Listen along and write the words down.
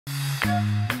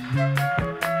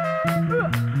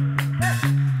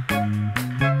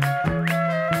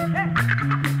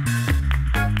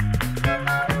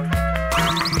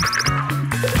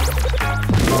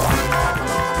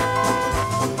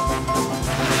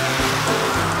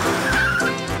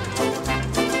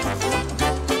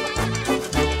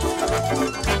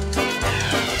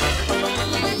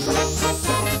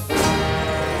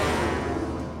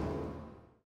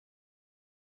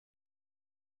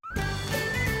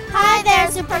Hi there,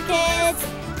 Superkids!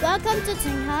 Welcome to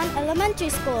Deunghyeon Elementary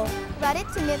School. Ready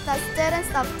to meet the students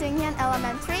of Deunghyeon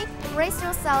Elementary? Brace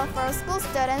yourself, for our school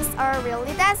students are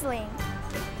really dazzling.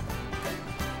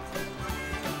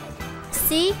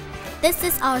 See, this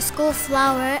is our school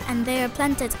flower and they are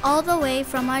planted all the way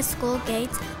from our school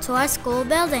gate to our school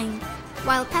building.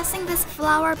 While passing these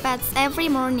flower beds every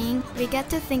morning, we get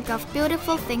to think of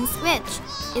beautiful things, which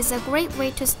is a great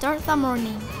way to start the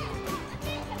morning.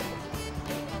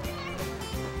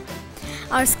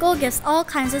 Our school gives all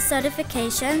kinds of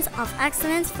certifications of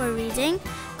excellence for reading,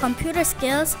 computer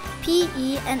skills,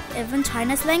 PE, and even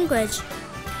Chinese language.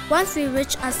 Once we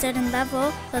reach a certain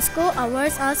level, the school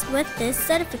awards us with these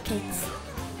certificates.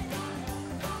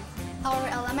 Our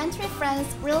elementary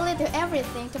friends really do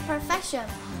everything to perfection,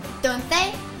 don't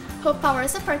they? Hope our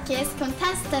Superkids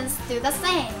contestants do the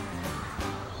same.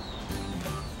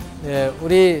 예,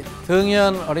 우리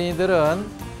등현 어린이들은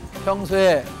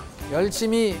평소에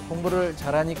열심히 공부를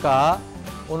잘하니까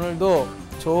오늘도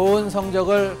좋은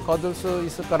성적을 거둘 수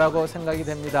있을 거라고 생각이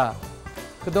됩니다.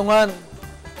 그동안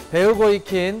배우고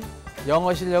익힌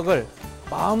영어 실력을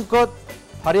마음껏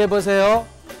발휘해 보세요.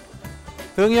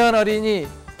 등현 어린이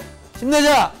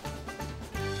힘내자!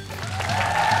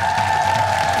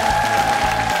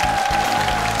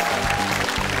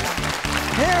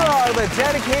 Here are the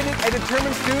dedicated and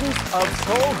determined students of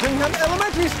Seoul Deunghyeon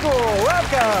Elementary School.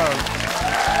 Welcome!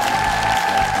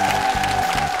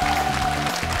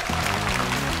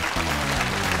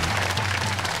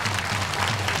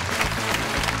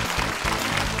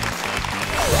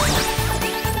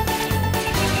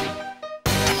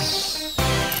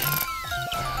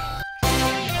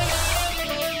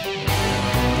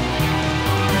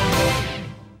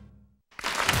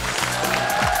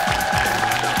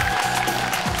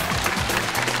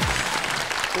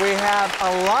 We have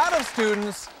a lot of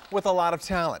students with a lot of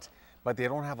talent, but they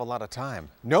don't have a lot of time.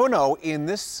 No, in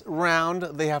this round,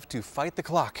 they have to fight the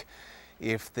clock.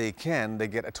 If they can, they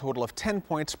get a total of 10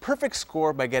 points, perfect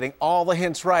score by getting all the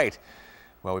hints right.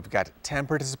 Well, we've got 10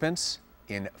 participants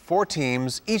in 4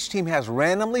 teams. Each team has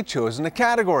randomly chosen a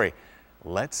category.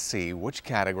 Let's see which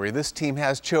category this team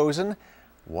has chosen.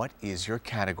 What is your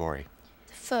category?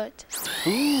 Food.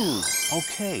 Food.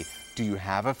 Okay. Do you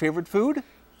have a favorite food?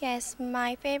 Yes,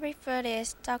 my favorite food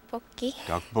is tteokbokki.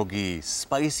 Tteokbokki,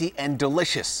 spicy and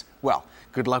delicious. Well,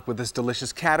 good luck with this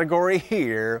delicious category.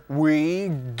 Here we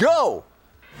go.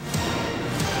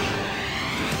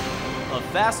 A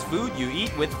fast food you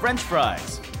eat with French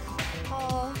fries.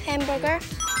 Hamburger.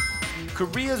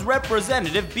 Korea's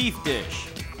representative beef dish.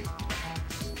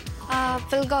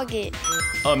 Bulgogi.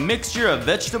 A mixture of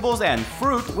vegetables and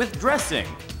fruit with dressing.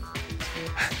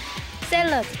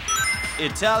 Salad.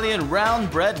 Italian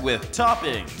round bread with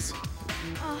toppings.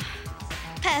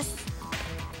 Pass.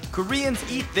 Koreans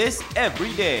eat this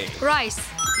every day. Rice.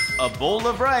 A bowl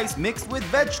of rice mixed with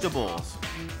vegetables.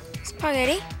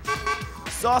 Spaghetti.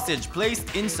 Sausage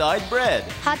placed inside bread.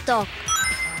 Hot dog.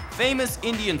 Famous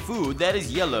Indian food that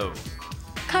is yellow.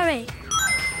 Curry.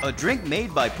 A drink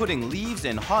made by putting leaves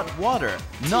in hot water,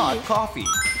 not coffee.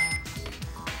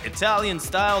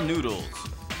 Italian-style noodles.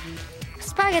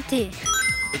 Spaghetti.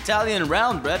 Italian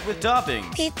round bread with toppings.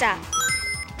 Pizza.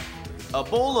 A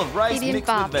bowl of rice Bibimbap.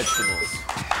 mixed with vegetables.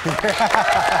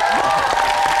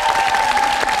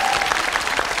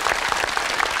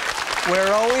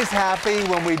 We're always happy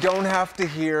when we don't have to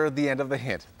hear the end of the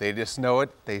hint. They just know it,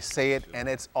 they say it, and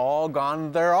it's all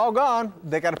gone. They're all gone.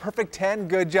 They got a perfect 10.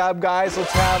 Good job, guys.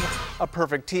 Let's have a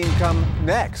perfect team come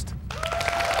next.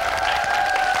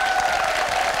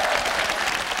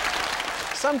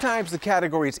 Sometimes the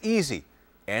category is easy,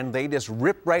 and they just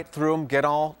rip right through them, get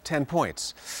all 10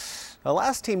 points. The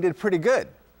last team did pretty good.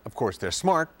 Of course, they're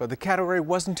smart, but the category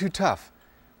wasn't too tough.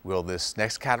 Will this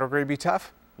next category be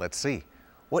tough? Let's see.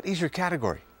 What is your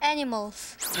category?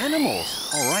 Animals.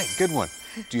 Animals. All right, good one.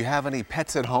 Do you have any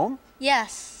pets at home?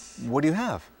 Yes. What do you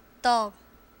have? Dog.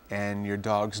 And your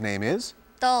dog's name is?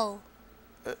 Doll.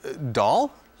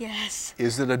 Doll? Yes.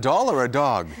 Is it a doll or a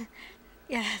dog?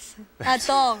 Yes. A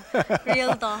dog.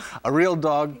 Real dog. A real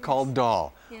dog called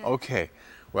Doll. Yeah. Okay.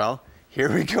 Well,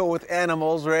 here we go with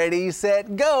animals. Ready,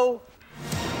 set, go.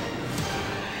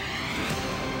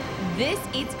 This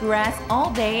eats grass all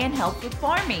day and helps with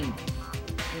farming.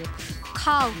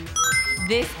 Cow.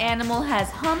 This animal has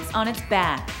humps on its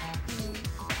back.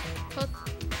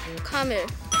 Camel.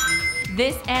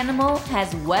 This animal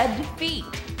has webbed feet.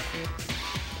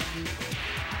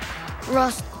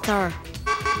 Rooster.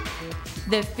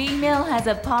 The female has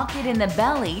a pocket in the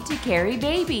belly to carry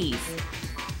babies.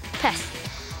 Pass.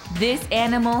 This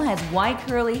animal has white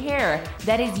curly hair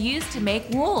that is used to make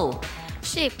wool.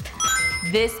 Sheep.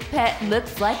 This pet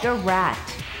looks like a rat.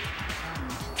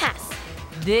 Pass.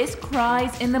 This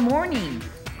cries in the morning.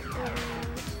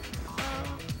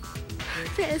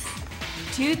 Pass.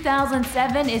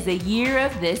 2007 is the year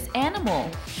of this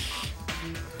animal.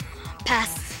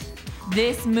 Pass.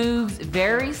 This moves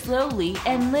very slowly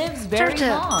and lives very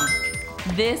Turtle. long.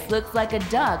 This looks like a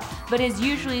duck, but is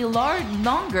usually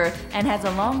longer and has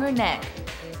a longer neck.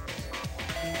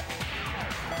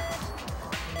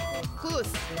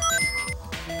 Goose.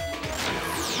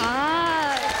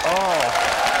 Oh.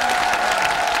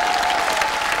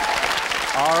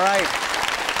 All right.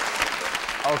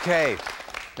 Okay,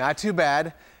 not too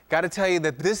bad. Got to tell you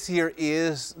that this year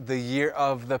is the year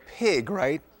of the pig,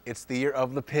 right? It's the year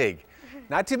of the pig.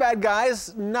 Not too bad,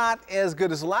 guys. Not as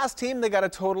good as the last team. They got a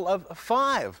total of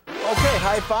 5. Okay,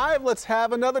 high five. Let's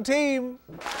have another team.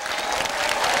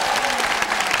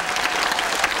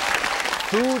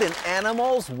 Food and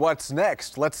animals. What's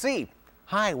next? Let's see.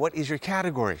 Hi, what is your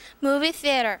category? Movie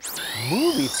theater.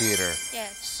 Movie theater.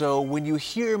 Yes. So when you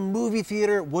hear movie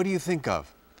theater, what do you think of?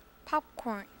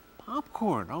 Popcorn.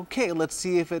 Popcorn. Okay, let's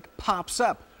see if it pops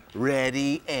up.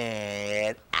 Ready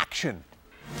and action.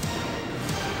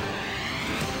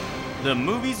 The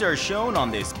movies are shown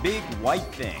on this big white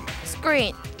thing.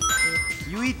 Screen.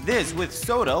 You eat this with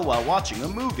soda while watching a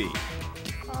movie.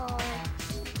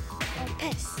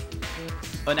 Pass.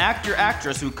 An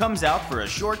actor/actress who comes out for a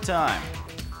short time.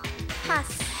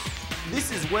 Pass.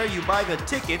 This is where you buy the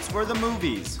tickets for the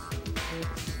movies.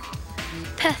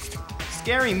 Pass.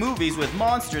 Scary movies with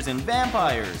monsters and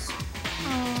vampires.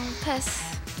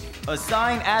 Pass. A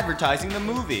sign advertising the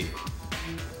movie.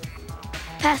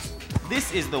 Pass.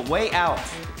 This is the way out.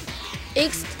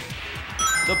 X.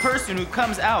 The person who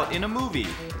comes out in a movie.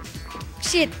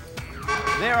 Shit.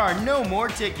 There are no more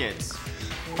tickets.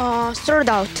 Sold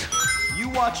out. You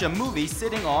watch a movie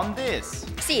sitting on this.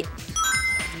 Seat.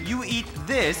 You eat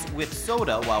this with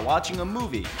soda while watching a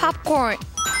movie. Popcorn.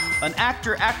 An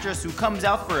actor/actress who comes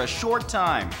out for a short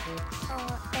time.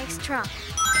 Extra.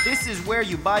 This is where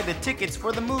you buy the tickets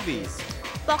for the movies.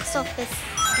 Box office.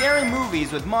 Scary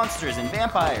movies with monsters and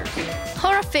vampires.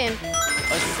 Horror film.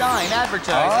 A sign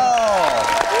advertising. Oh.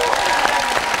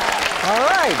 All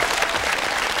right.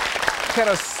 Kind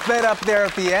of sped up there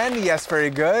at the end. Yes,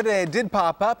 very good. It did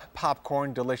pop up.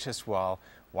 Popcorn, delicious while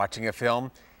watching a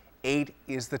film. 8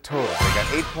 is the total. They got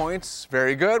 8 points.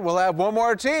 Very good. We'll have one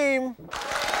more team.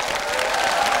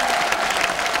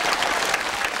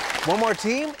 One more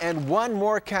team and one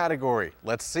more category.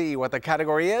 Let's see what the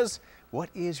category is. What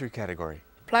is your category?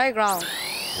 Playground.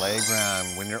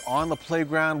 Playground. When you're on the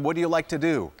playground, what do you like to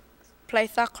do? Play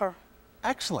soccer.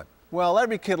 Excellent. Well,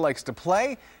 every kid likes to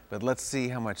play, but let's see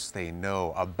how much they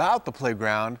know about the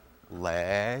playground.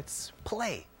 Let's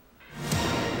play.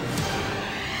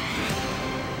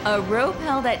 A rope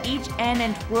held at each end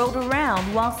and twirled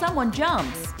around while someone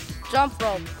jumps. Jump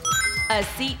rope. A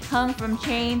seat hung from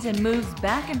chains and moves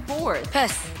back and forth.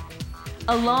 Pass.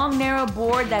 A long, narrow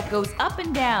board that goes up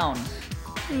and down.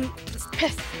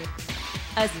 Pass.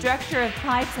 A structure of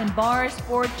pipes and bars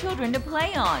for children to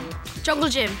play on. Jungle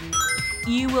gym.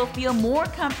 You will feel more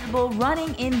comfortable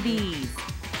running in these.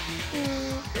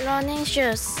 Running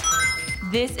shoes.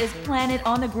 This is planted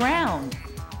on the ground.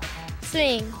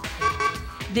 Swing.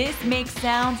 This makes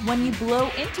sounds when you blow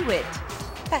into it.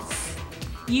 Pass.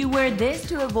 You wear this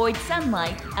to avoid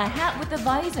sunlight, a hat with a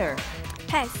visor.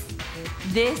 Pass.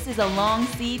 This is a long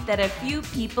seat that a few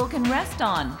people can rest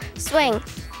on. Swing.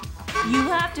 You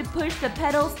have to push the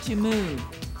pedals to move.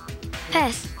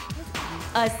 Pass.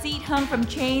 A seat hung from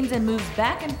chains and moves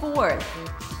back and forth.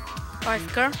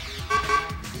 Bicycle.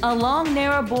 A long,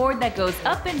 narrow board that goes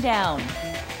up and down.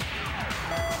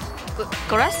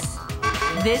 Grass.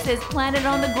 This is planted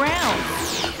on the ground.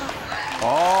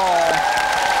 Oh.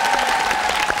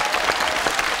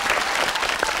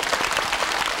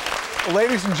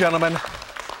 Ladies and gentlemen,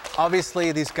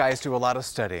 obviously these guys do a lot of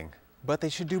studying, but they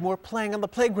should do more playing on the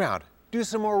playground. Do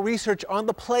some more research on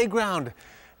the playground.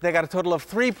 They got a total of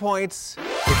 3 points.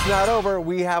 It's not over.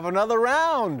 We have another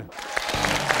round.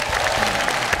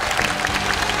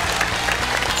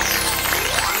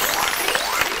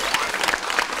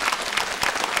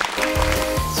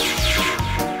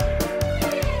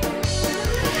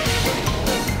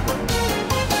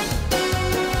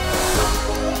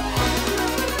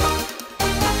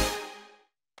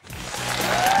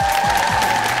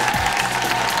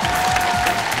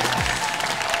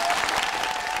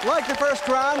 like the first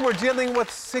round, we're dealing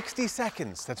with 60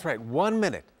 seconds. That's right, 1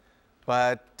 minute.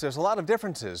 But there's a lot of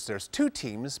differences. There's two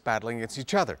teams battling against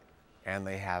each other. And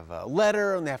they have a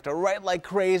letter, and they have to write like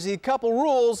crazy. Couple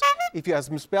rules. If you have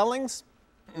some spellings,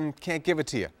 can't give it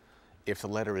to you. If the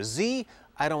letter is Z,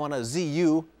 I don't want to Z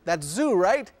you. That's zoo,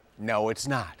 right? No, it's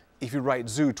not. If you write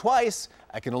zoo twice,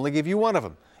 I can only give you one of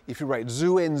them. If you write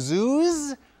zoo and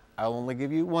zoos, I'll only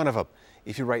give you one of them.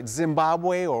 If you write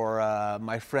Zimbabwe or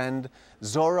my friend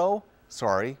Zorro,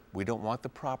 sorry, we don't want the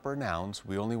proper nouns.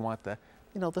 We only want the,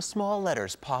 the small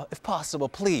letters, if possible,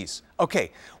 please.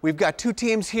 Okay, we've got two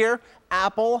teams here.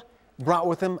 Apple brought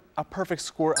with him a perfect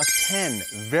score of 10.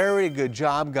 Very good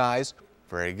job, guys.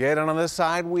 Very good. And on this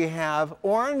side, we have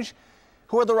Orange.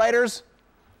 Who are the writers?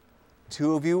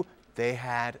 Two of you. They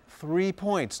had 3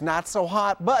 points. Not so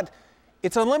hot, but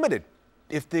it's unlimited.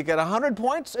 If they get 100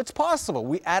 points, it's possible.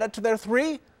 We add it to their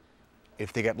 3.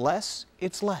 If they get less,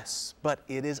 it's less. But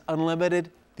it is unlimited.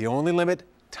 The only limit,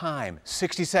 time,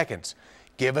 60 seconds.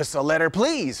 Give us a letter,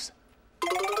 please.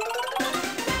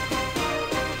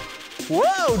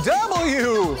 Whoa,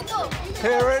 W!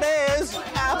 Here it is,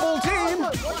 Apple team.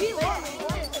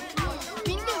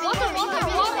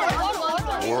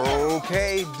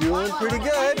 Okay, doing pretty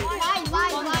good.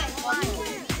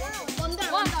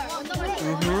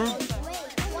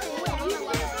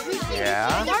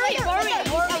 Yeah.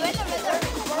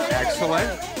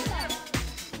 Excellent.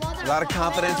 A lot of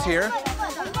confidence here.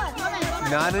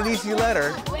 Not an easy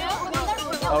letter.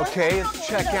 Okay, let's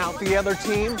check out the other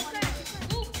team.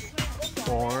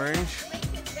 Orange.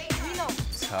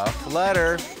 Tough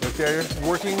letter, but they're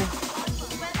working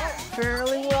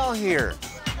fairly well here.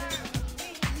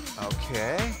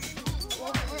 Okay.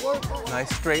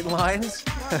 Nice straight lines.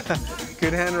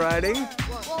 Good handwriting.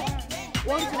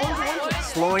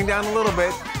 Slowing down a little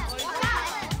bit.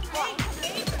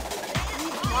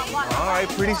 All right,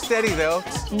 pretty steady though.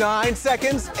 9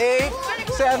 seconds. 8,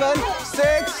 7,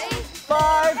 6,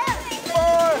 5,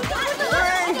 4,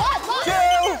 3, 2,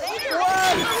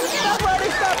 1. Stop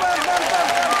writing, stop.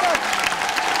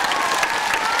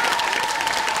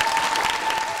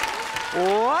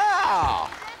 Wow,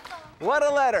 what a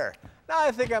letter. Now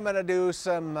I think I'm gonna do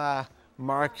some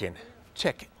marking.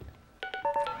 Check it.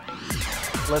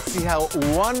 Let's see how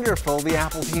wonderful the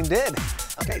Apple team did.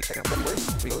 Okay, check out the words.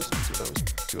 3 of those, 2 of those,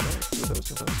 2 of those, 2 of those,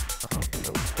 2 of those.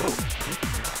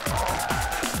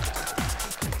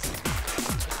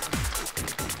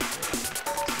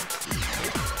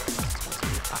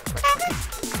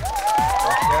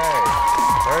 Okay,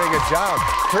 very good job.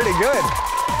 Pretty good.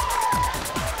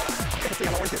 Let's see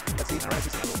how that works. Let's see. All right.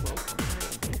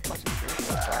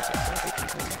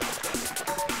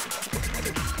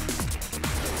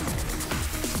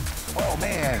 Oh,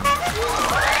 man.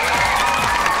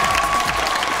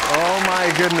 Oh, my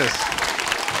goodness.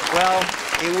 Well,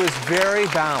 it was very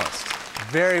balanced.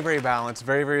 Very, very balanced.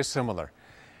 Very, very similar.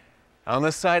 On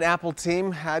this side, Apple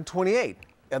team had 28.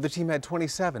 The other team had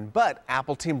 27. But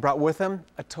Apple team brought with them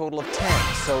a total of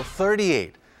 10, so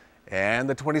 38. And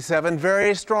the 27,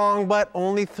 very strong, but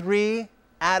only 3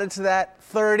 added to that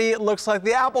 30. It looks like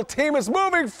the Apple team is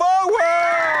moving forward!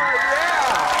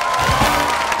 Yeah!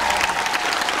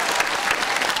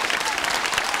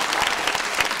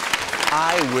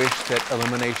 I wish that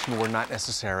elimination were not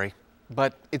necessary,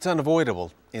 but it's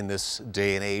unavoidable in this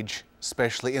day and age,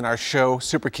 especially in our show,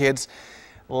 Superkids.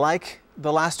 Like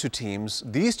the last two teams,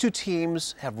 these two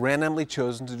teams have randomly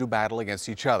chosen to do battle against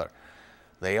each other.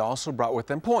 They also brought with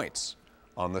them points.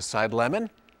 On the side, Lemon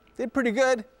did pretty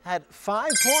good, had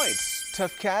 5 points.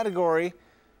 Tough category.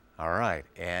 All right,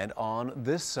 and on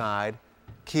this side,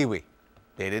 Kiwi.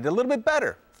 They did a little bit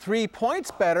better, 3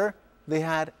 points better. They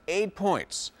had 8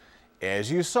 points.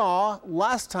 As you saw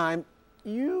last time,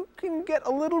 you can get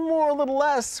a little more, a little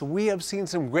less. We have seen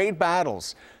some great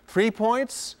battles. 3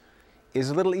 points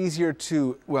is a little easier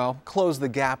to, well, close the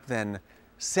gap than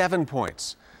 7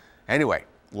 points. Anyway,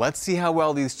 let's see how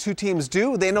well these two teams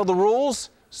do. They know the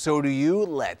rules, so do you.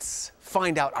 Let's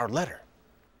find out our letter.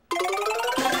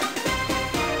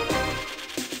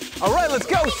 All right, let's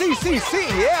go. C,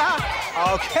 yeah.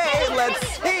 Okay, let's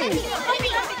see.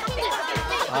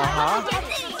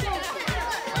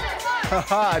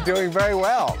 Doing very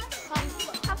well.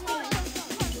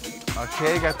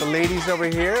 Okay, got the ladies over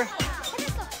here.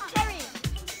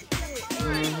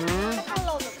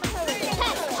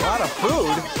 A lot of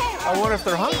food. I wonder if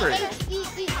they're hungry.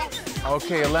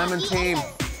 Okay, Lemon team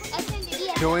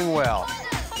doing well.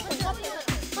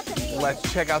 Let's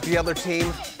check out the other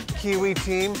team, Kiwi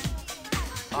team.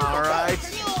 All right.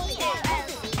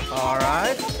 All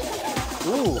right.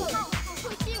 Ooh.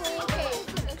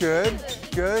 Good.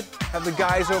 Have the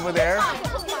guys over there.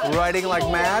 Riding like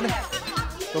mad.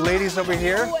 The ladies over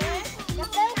here.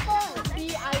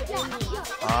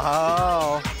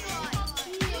 Oh.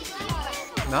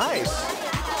 Nice.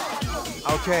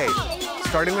 Okay,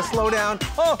 starting to slow down.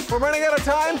 Oh, we're running out of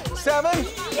time. 7,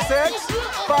 6,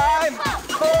 5,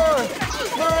 4,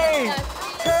 3,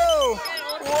 2,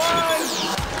 1.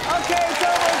 Okay, it's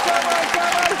over.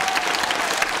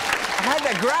 I had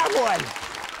to grab one.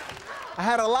 I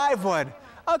had a live one.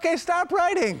 Okay, stop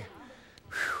writing.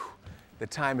 Whew. The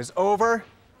time is over.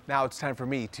 Now it's time for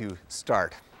me to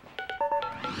start.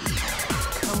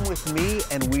 Come with me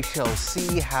and we shall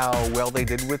see how well they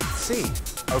did with C.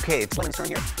 Okay, it's Lemon's turn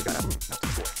here. We got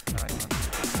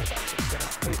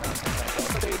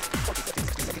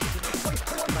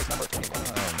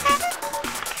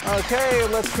Okay,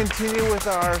 let's continue with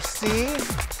our C.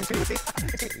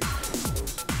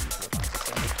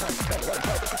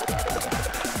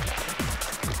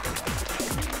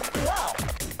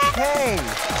 Hey.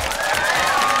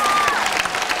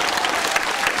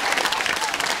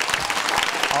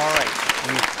 All right,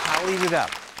 we tallied it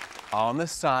up. On the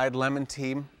side, Lemon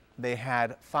team, they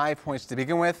had 5 points to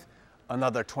begin with,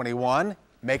 another 21,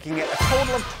 making it a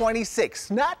total of 26.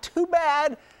 Not too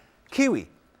bad. Kiwi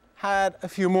had a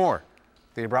few more.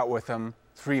 They brought with them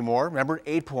 3 more. Remember,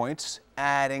 8 points.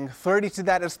 Adding 30 to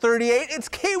that is 38. It's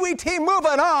Kiwi team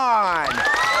moving on.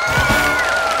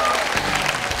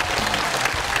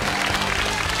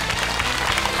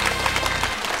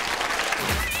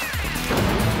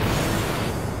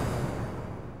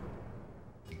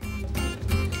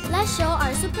 Let's show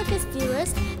our Superkids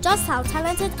viewers just how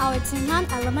talented our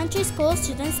Deunghyeon Elementary School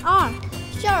students are.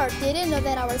 Sure, did you know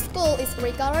that our school is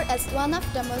regarded as one of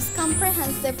the most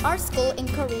comprehensive art schools in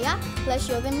Korea? Let's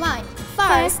show them why.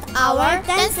 First, our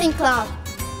dancing club.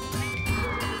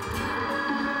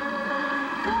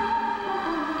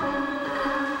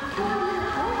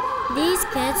 These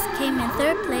kids came in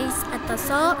 3rd place at the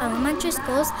Seoul Elementary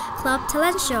School's Club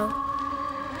Talent Show.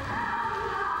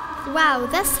 Wow,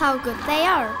 that's how good they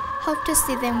are. Hope to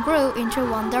see them grow into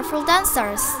wonderful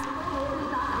dancers.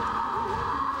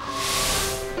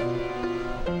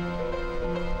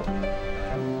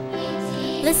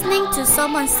 Listening to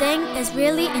someone sing is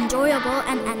really enjoyable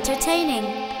and entertaining.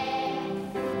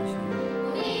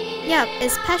 Yep,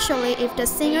 especially if the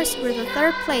singers were the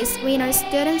 3rd place winner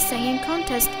student singing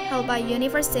contest held by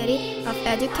University of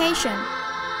Education.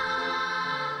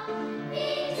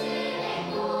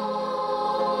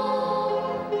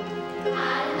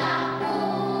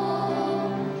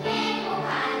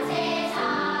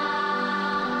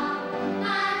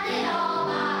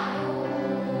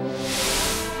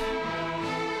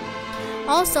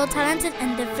 Also talented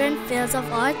in different fields of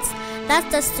arts, that's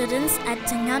the students at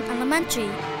Deunghyeon Elementary.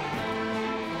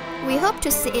 We hope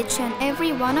to see each and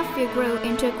every one of you grow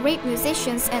into great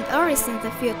musicians and artists in the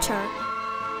future.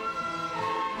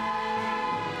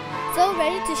 So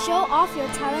ready to show off your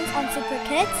talents on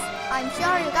Superkids? I'm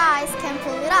sure you guys can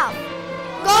pull it off.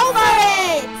 Go for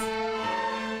it!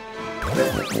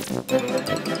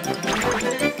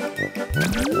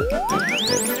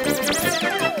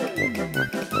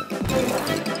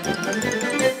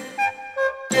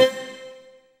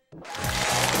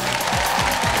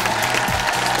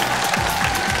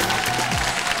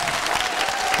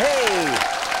 Hey,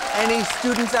 any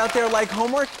students out there like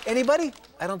homework? Anybody?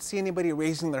 I don't see anybody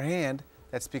raising their hand.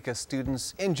 That's because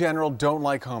students in general don't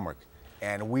like homework.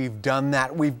 And we've done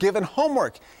that. We've given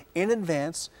homework in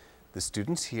advance. The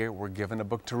students here were given a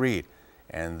book to read,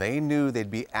 and they knew they'd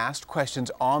be asked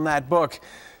questions on that book.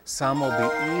 Some will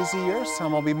be easier,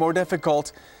 some will be more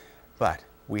difficult, but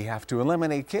we have to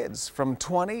eliminate kids from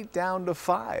 20 down to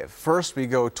 5. First, we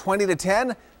go 20 to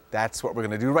 10. That's what we're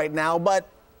going to do right now, but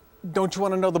don't you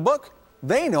want to know the book?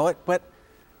 They know it, but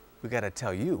we got to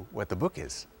tell you what the book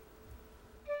is.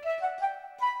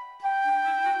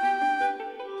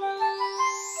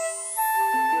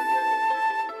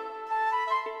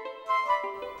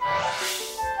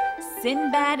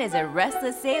 Sinbad is a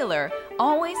restless sailor,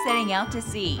 always setting out to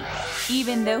sea.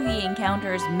 Even though he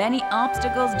encounters many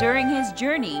obstacles during his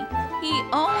journey, he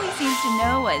always seems to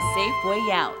know a safe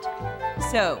way out.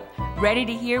 So, ready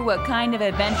to hear what kind of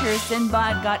adventures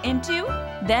Sinbad got into?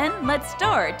 Then let's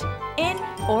start. In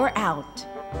or out?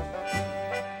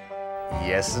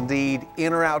 Yes, indeed.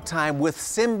 In or out time with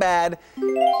Sinbad.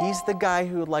 He's the guy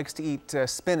who likes to eat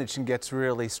spinach and gets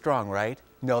really strong, right?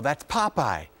 No, that's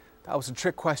Popeye. That was a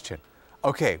trick question.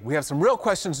 Okay, we have some real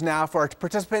questions now for our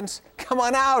participants. Come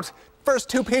on out. First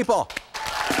 2 people.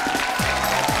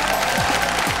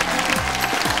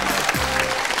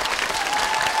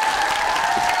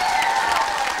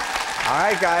 All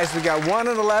right, guys, we got 1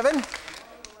 and 11.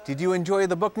 Did you enjoy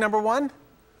the book number 1?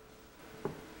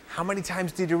 How many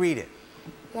times did you read it?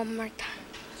 One more time.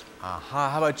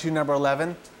 How about you, number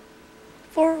 11?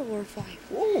 4 or 5.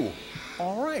 Ooh,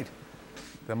 all right.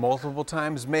 The multiple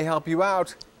times may help you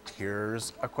out.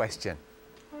 Here's a question.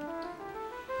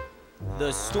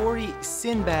 The story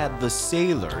Sinbad the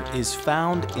Sailor is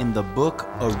found in the book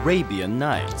Arabian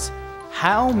Nights.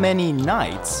 How many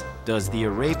nights does the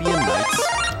Arabian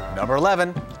Nights? Number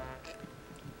 11.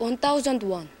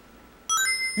 1001.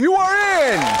 You are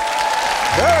in!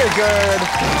 Very good.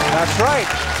 That's right.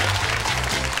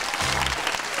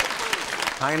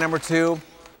 Hi, number 2.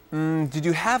 Did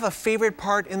you have a favorite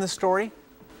part in the story?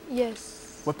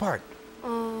 Yes. What part?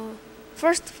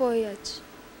 First voyage.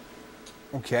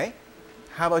 Okay.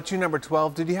 How about you, number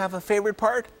 12? Did you have a favorite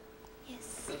part?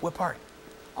 Yes. What part?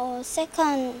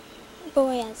 Second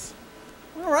voyage.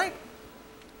 All right.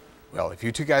 Well, if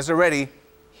you two guys are ready,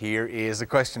 here is a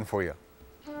question for you.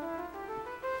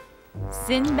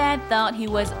 Sinbad thought he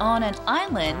was on an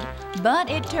island, but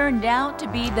it turned out to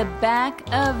be the back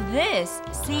of this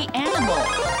sea animal.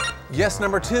 Yes,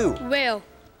 number 2. Whale.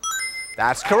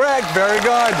 That's correct. Very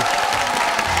good.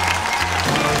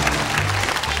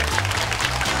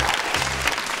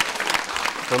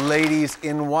 The ladies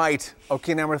in white.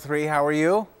 Okay, number 3, how are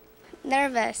you?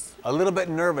 Nervous. A little bit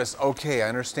nervous. Okay, I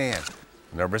understand.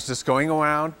 Nervousness going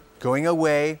around, going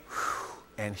away.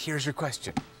 And here's your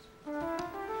question.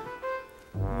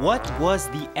 What was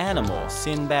the animal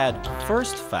Sinbad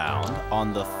first found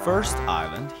on the first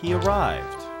island he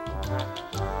arrived?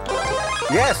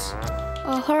 Yes,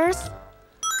 A horse.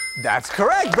 that's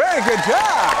correct. Very good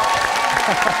job.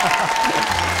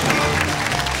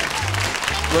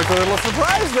 Look, a little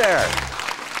surprise there.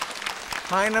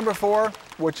 Hi, number 4.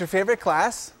 What's your favorite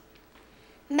class?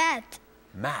 Math.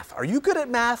 Math. Are you good at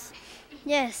math?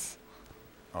 Yes.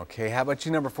 Okay, how about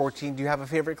you, number 14? Do you have a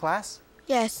favorite class?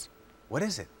 Yes. What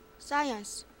is it?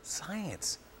 Science.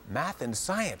 Science. Math and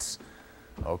science.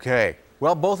 Okay.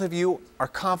 Well, both of you are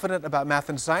confident about math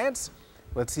and science.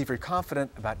 Let's see if you're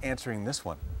confident about answering this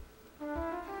one.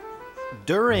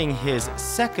 During his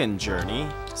second journey,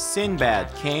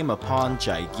 Sinbad came upon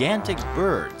gigantic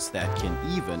birds that can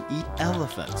even eat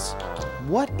elephants.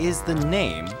 What is the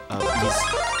name of these?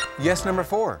 Yes, number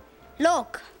 4.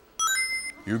 Look.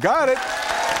 You got it.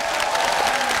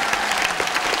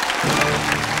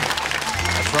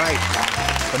 That's right.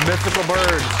 The mythical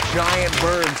birds, giant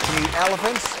birds can eat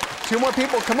elephants. 2 more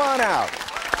people, come on out.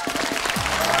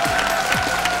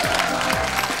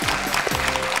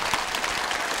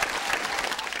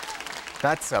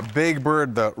 That's a big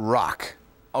bird, the roc.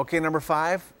 Okay, number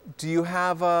 5. Do you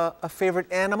have a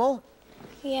favorite animal?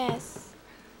 Yes.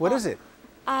 What is it?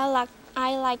 I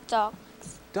like dogs.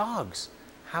 Dogs.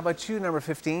 How about you, number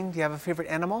 15? Do you have a favorite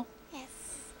animal? Yes.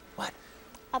 What?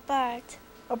 A bird.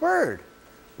 A bird.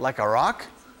 Like a roc?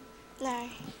 No.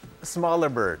 A smaller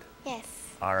bird. Yes.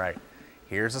 All right.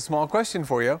 Here's a small question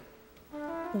for you.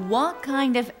 What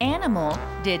kind of animal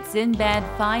did Sinbad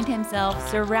find himself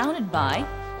surrounded by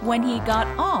when he got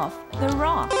off the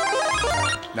rock?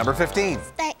 Number 15.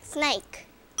 Snake.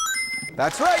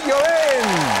 That's right, you're in!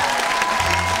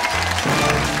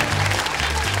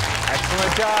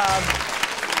 Excellent job.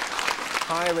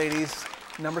 Hi, ladies.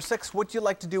 Number 6, what do you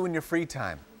like to do in your free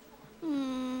time?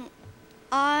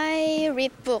 I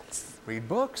read books. Read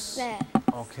books? Yeah.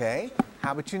 Okay.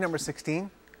 How about you, number 16?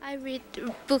 I read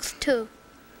books too.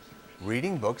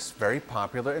 Reading books, very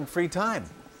popular in free time.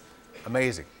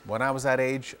 Amazing. When I was that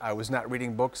age, I was not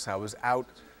reading books. I was out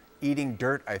eating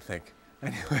dirt, I think.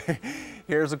 Anyway,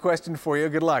 here's a question for you.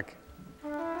 Good luck.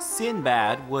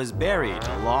 Sinbad was buried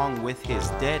along with his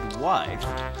dead wife,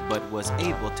 but was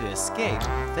able to escape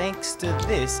thanks to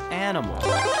this animal.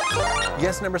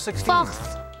 Yes, number 16. Fox.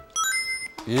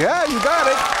 Yeah, you got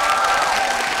it.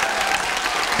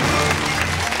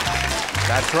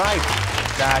 That's right.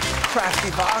 That crafty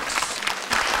fox.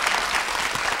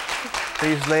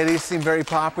 These ladies seem very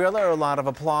popular. A lot of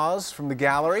applause from the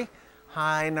gallery.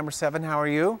 Hi, number 7. How are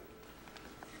you?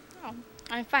 Oh,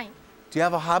 I'm fine. Do you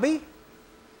have a hobby?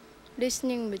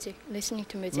 Listening to music.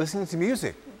 Listening to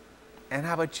music. And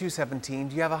how about you, 17?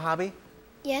 Do you have a hobby?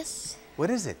 Yes. What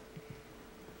is it?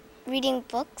 Reading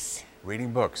books.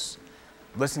 Reading books.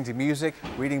 Listening to music,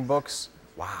 reading books.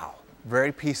 Wow,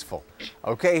 very peaceful.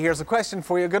 Okay, here's a question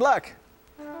for you. Good luck.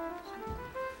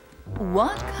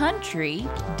 What country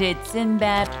did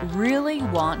Sinbad really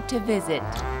want to visit?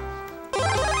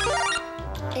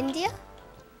 India.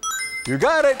 You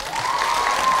got it.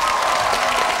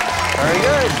 Very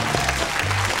good.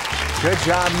 Good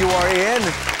job, you are in.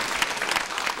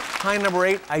 Hi, number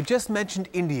 8. I just mentioned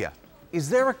India. Is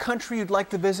there a country you'd like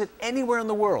to visit anywhere in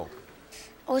the world?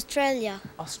 Australia.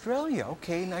 Australia,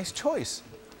 okay, nice choice.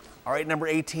 All right, number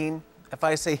 18. If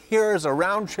I say here's a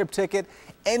round trip ticket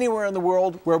anywhere in the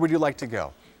world, where would you like to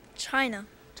go? China.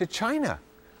 To China.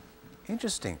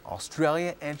 Interesting,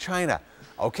 Australia and China.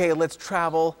 Okay, let's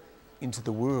travel into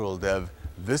the world of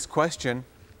this question.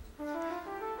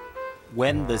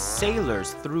 When the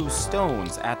sailors threw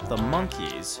stones at the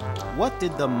monkeys, what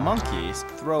did the monkeys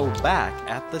throw back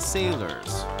at the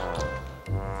sailors?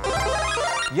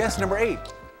 Yes, number 8.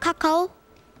 Cacao.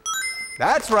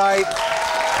 That's right.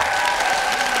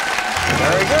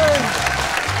 Very good.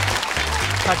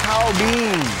 Cacao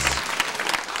beans.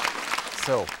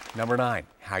 So, number 9,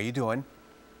 how you doing?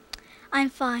 I'm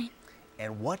fine.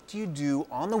 And what do you do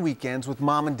on the weekends with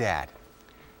mom and dad?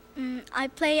 I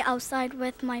play outside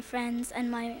with my friends and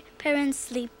my parents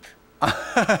sleep.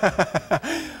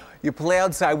 You play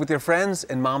outside with your friends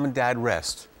and mom and dad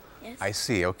rest. Yes. I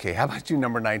see. Okay, how about you,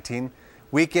 number 19?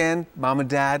 Weekend, mom and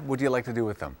dad, what do you like to do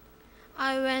with them?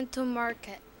 I went to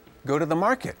market. Go to the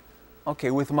market.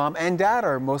 Okay, with mom and dad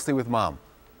or mostly with mom?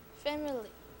 Family.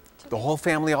 The whole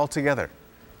family all together.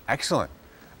 Excellent.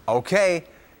 Okay,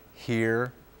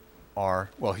 here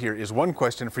is one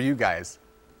question for you guys.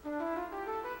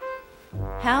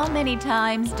 How many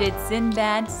times did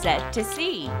Sinbad set to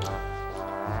sea?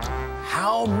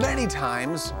 How many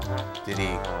times did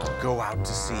he go out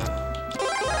to sea?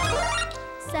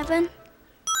 7.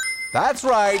 That's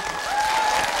right.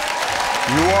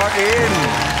 You are in.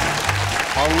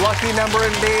 A lucky number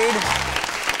indeed.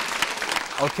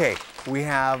 Okay, we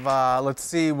have, let's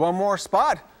see, one more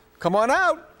spot. Come on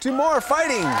out. 2 more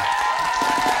fighting.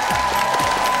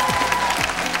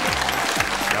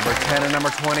 Number 10 and number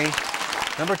 20.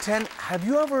 Number 10, have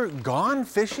you ever gone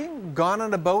fishing? Gone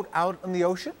on a boat out in the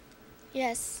ocean?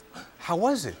 Yes. How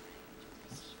was it?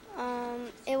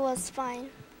 It was fine.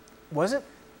 Was it?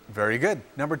 Very good.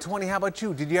 Number 20, how about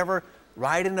you? Did you ever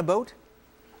ride in a boat?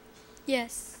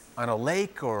 Yes. On a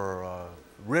lake or a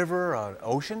river, an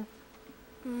ocean?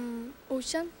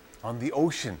 Ocean? On the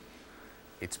ocean.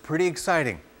 It's pretty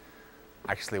exciting.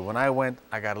 Actually, when I went,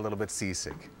 I got a little bit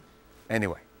seasick.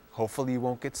 Anyway, hopefully you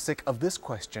won't get sick of this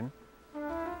question.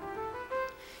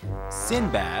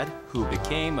 Sinbad, who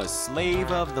became a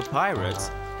slave of the pirates,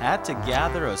 had to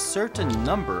gather a certain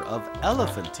number of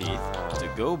elephant teeth to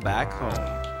go back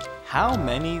home. How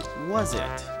many was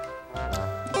it?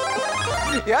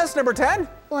 Yes, number 10?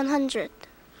 100.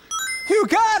 You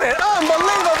got it!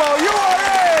 Unbelievable! You are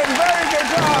in! Very good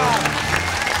job!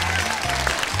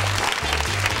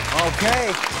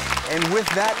 Okay, and with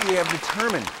that we have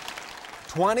determined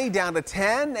 20 down to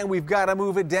 10, and we've got to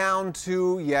move it down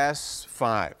to, yes,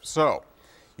 5. So,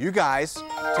 you guys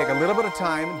take a little bit of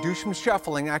time, do some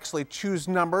shuffling, actually choose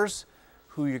numbers,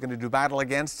 who you're going to do battle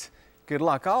against. Good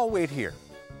luck. I'll wait here.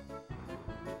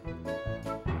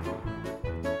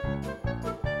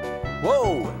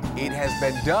 Whoa, it has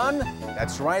been done.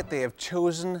 That's right, they have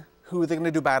chosen who they're going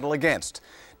to do battle against.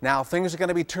 Now, things are going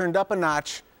to be turned up a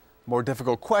notch, more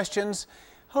difficult questions.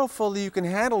 Hopefully you can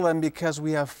handle them because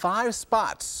we have 5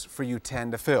 spots for you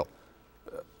 10 to fill.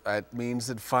 That means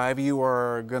that 5 of you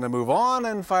are going to move on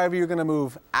and 5 of you are going to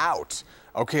move out.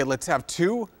 Okay, let's have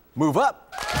 2 move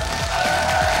up.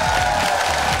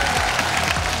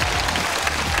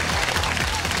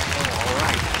 All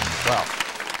right, well,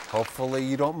 hopefully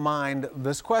you don't mind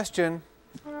this question.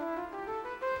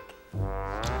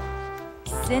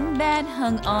 Sinbad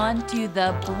hung on to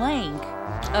the blank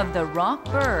of the rock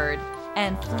bird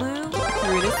and flew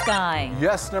through the sky.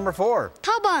 Yes, number 4.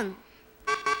 Turban.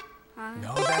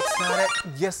 No, that's not it.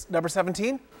 Yes, number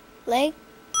 17. Leg.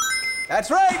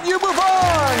 That's right, you move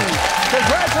on!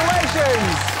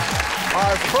 Congratulations!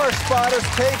 Our first spot is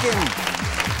taken.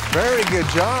 Very good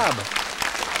job.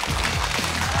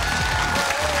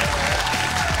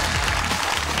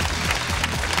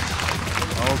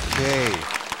 Okay,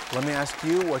 let me ask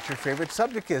you what your favorite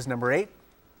subject is, number 8.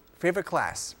 Favorite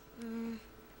class?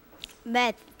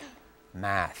 Math.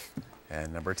 Math.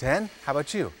 And number 10, how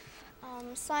about you?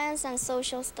 Science and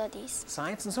social studies.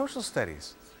 Science and social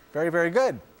studies. Very, very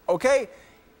good. Okay,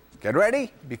 get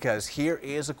ready because here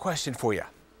is a question for you.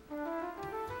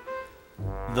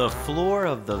 The floor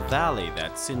of the valley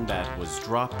that Sinbad was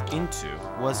dropped into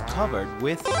was covered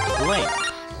with blank.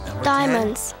 Number 10.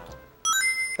 Diamonds.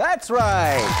 That's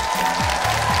right.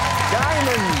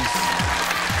 Diamonds.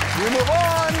 You move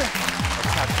on.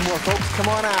 Let's have 2 more folks come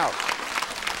on out.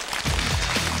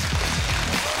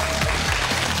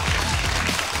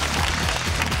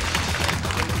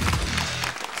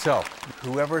 So,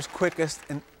 whoever's quickest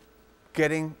in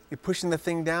pushing the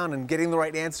thing down and getting the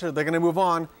right answer, they're going to move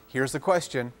on. Here's the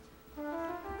question.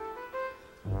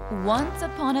 Once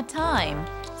upon a time,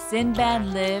 Sinbad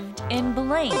lived in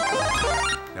blank.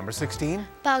 Number 16.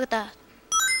 Baghdad.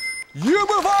 You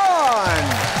move on!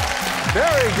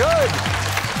 Very good.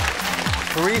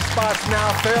 3 spots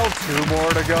now filled, 2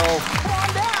 more to go. Come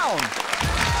on down.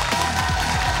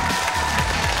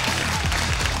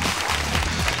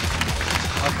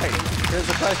 Okay, here's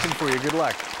a question for you. Good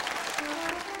luck.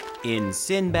 In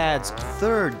Sinbad's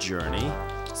third journey,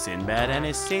 Sinbad and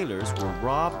his sailors were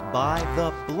robbed by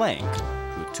the blank,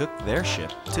 who took their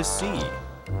ship to sea.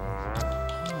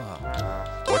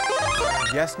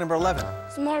 Yes, number 11.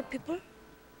 Small people.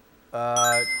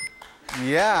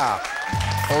 Yeah.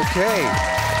 Okay.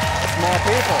 Small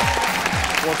people.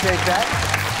 We'll take that.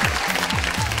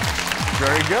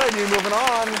 Very good. You're moving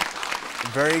on.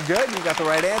 Very good. You got the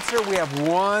right answer. We have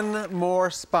 1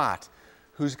 more spot.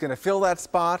 Who's going to fill that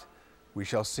spot? We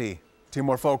shall see. 2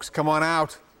 more folks. Come on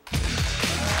out.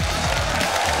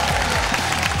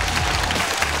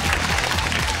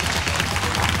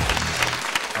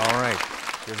 All right.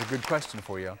 Here's a good question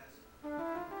for you.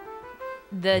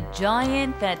 The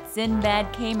giant that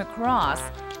Sinbad came across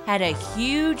had a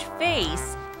huge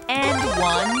face and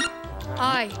 1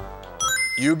 eye.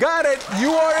 You got it.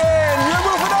 You are in. You're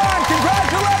moving on.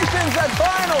 Congratulations. That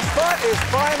final spot is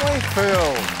finally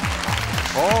filled.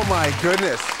 Oh, my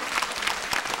goodness.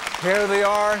 Here they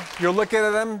are. You're looking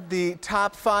at them, the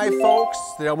top 5 folks.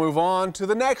 They'll move on to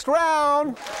the next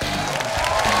round.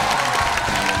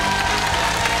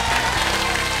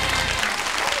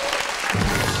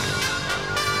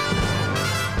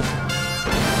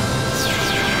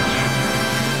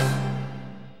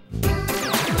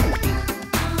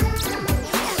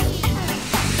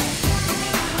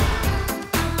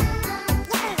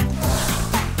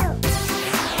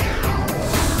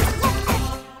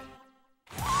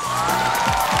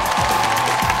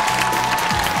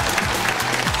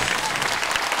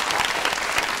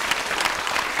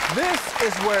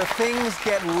 This is where things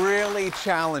get really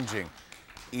challenging.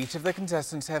 Each of the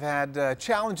contestants have had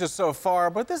challenges so far,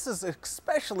 but this is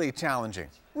especially challenging.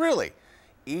 Really.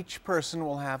 Each person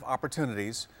will have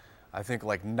opportunities, I think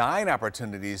like 9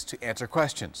 opportunities to answer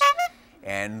questions.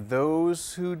 And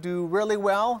those who do really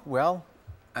well,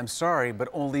 I'm sorry, but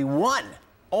only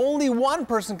one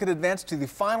person can advance to the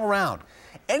final round.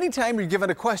 Anytime you're given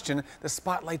a question, the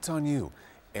spotlight's on you.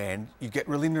 And you get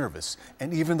really nervous.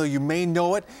 And even though you may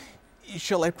know it,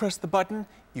 shall I press the button?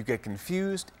 You get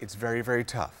confused. It's very, very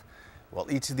tough. Well,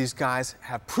 each of these guys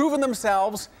have proven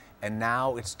themselves, and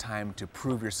now it's time to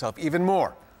prove yourself even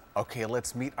more. Okay,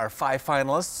 let's meet our 5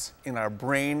 finalists in our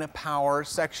brain power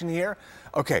section here.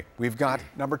 Okay, we've got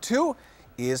number 2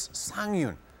 is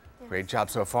Sangyun. Great job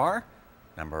so far.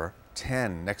 Number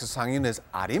 10, next to Sangyun is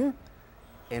Arim.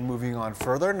 And moving on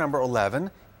further, number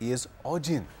 11 is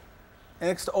Ojin.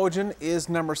 Next to Ojin is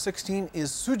number 16 is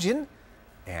Sujin,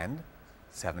 and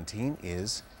 17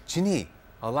 is Jinhee.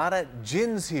 A lot of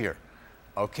Jins here.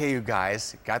 Okay, you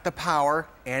guys got the power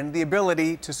and the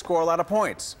ability to score a lot of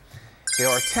points. There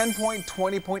are 10-point,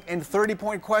 20-point, and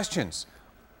 30-point questions.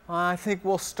 I think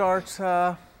we'll start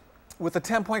with a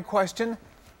 10-point question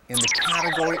in the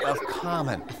category of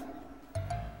common.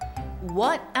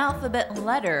 What alphabet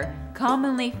letter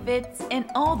commonly fits in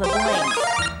all the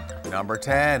blanks? Number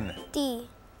 10. D.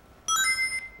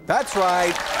 That's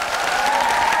right.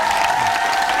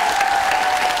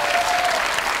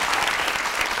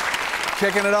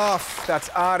 Kicking it off, that's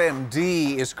Adam.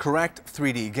 D is correct.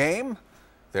 3D game.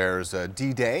 There's a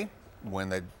D-Day, when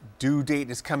the due date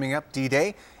is coming up,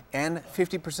 D-Day. And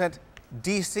 50%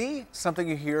 DC, something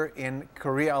you hear in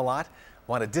Korea a lot.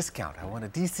 Want a discount, I want a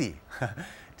DC.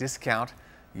 Discount,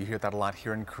 you hear that a lot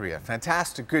here in Korea.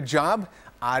 Fantastic, good job.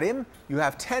 Adam, you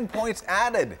have 10 points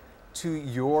added to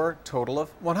your total of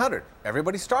 100.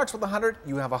 Everybody starts with 100,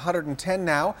 you have 110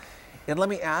 now. And let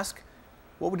me ask,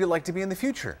 what would you like to be in the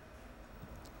future?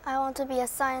 I want to be a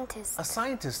scientist. A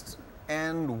scientist.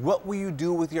 And what will you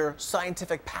do with your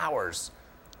scientific powers?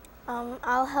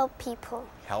 I'll help people.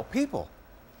 Help people.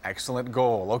 Excellent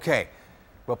goal. Okay.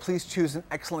 Well, please choose an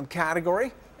excellent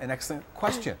category, an excellent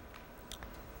question.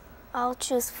 I'll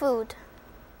choose food.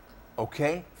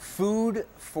 Okay. Food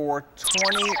for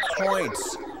 20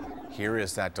 points. Here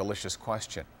is that delicious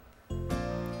question.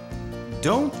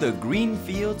 Don't the green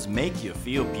fields make you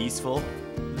feel peaceful?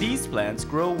 These plants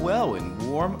grow well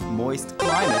in warm, moist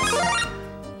climates.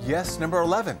 Yes, number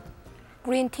 11.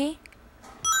 Green tea.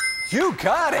 You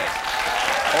got it!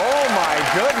 Oh my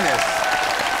goodness!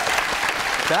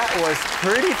 That was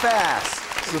pretty fast.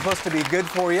 Supposed to be good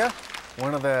for you.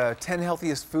 One of the 10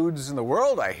 healthiest foods in the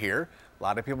world, I hear. A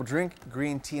lot of people drink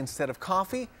green tea instead of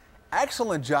coffee.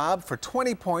 Excellent job for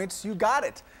 20 points. You got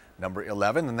it. number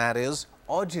 11, and that is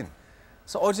Ojin.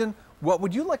 So Ojin, what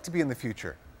would you like to be in the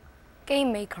future?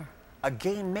 Game maker. A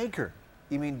game maker?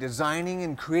 You mean designing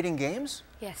and creating games?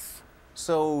 Yes.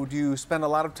 So do you spend a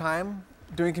lot of time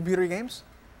doing computer games?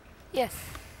 Yes.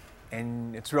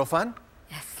 And it's real fun?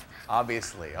 Yes.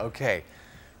 Obviously, okay.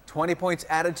 20 points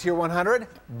added to your 100,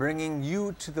 bringing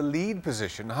you to the lead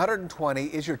position. 120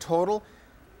 is your total.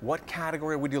 What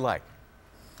category would you like?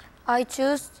 I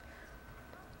choose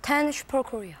 10 Super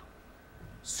Korea.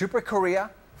 Super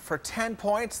Korea for 10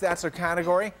 points. That's our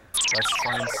category. Let's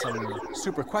find some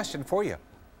super question for you.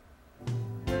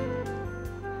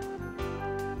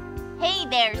 Hey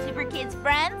there, Superkids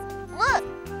friends! Look!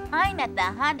 I'm at the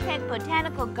Hantek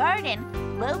Botanical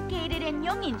Garden located in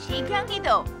Yongin-si,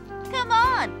 Gyeonggi-do. Come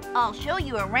on, I'll show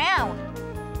you around.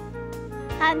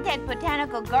 Hantek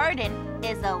Botanical Garden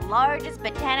is the largest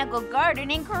botanical garden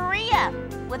in Korea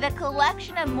with a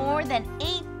collection of more than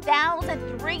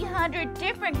 8,300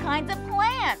 different kinds of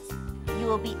plants. You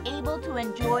will be able to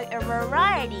enjoy a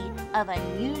variety of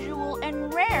unusual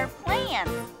and rare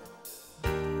plants.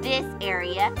 This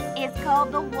area is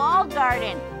called the Wall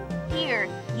Garden. Here,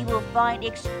 you will find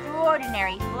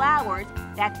extraordinary flowers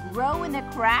that grow in the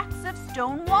cracks of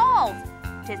stone walls.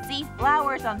 To see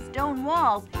flowers on stone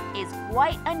walls is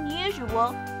quite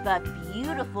unusual, but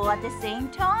beautiful at the same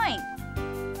time.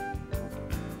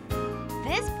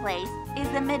 This place is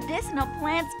the Medicinal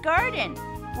Plants Garden,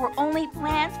 where only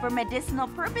plants for medicinal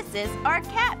purposes are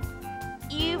kept.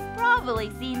 You've probably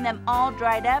seen them all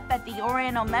dried up at the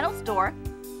Oriental Metal Store.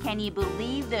 Can you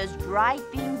believe those dried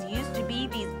things used to be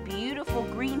these beautiful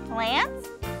green plants?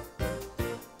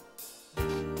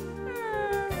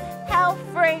 How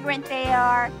fragrant they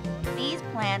are! These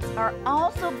plants are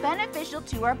also beneficial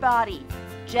to our body,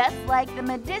 just like the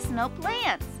medicinal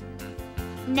plants.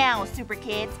 Now,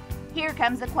 Superkids, here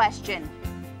comes a question.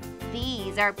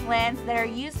 These are plants that are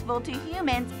useful to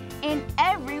humans in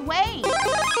every way.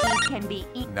 These can be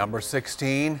eaten. Number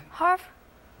 16. Half.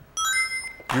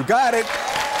 You got it.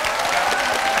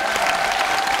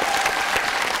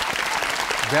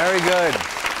 Very good.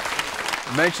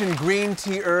 Mentioned green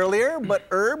tea earlier, but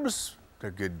herbs,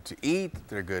 they're good to eat,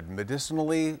 they're good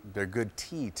medicinally, they're good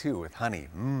tea too with honey.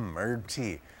 Herb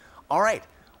tea. All right,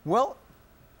 well,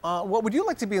 what would you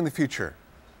like to be in the future?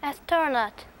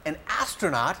 Astronaut. An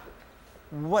astronaut?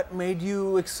 What made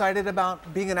you excited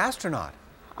about being an astronaut?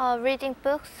 Reading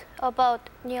books about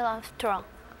Neil Armstrong.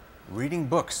 Reading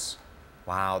books.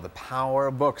 Wow, the power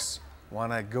of books.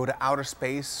 Want to go to outer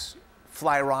space,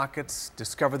 fly rockets,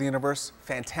 discover the universe?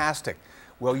 Fantastic.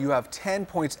 Well, you have 10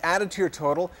 points added to your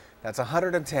total. That's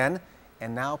 110.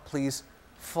 And now please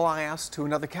fly us to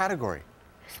another category.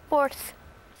 Sports.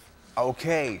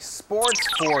 Okay, sports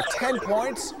for 10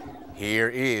 points. Here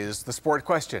is the sport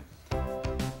question.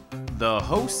 The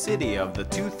host city of the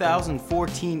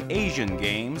 2014 Asian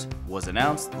Games was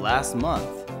announced last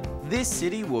month. This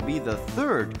city will be the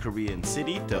third Korean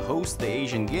city to host the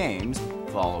Asian Games,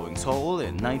 following Seoul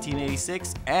in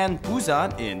 1986 and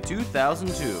Busan in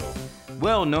 2002.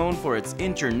 Well known for its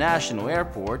international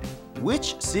airport,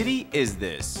 which city is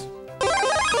this?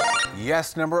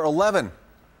 Yes, number 11.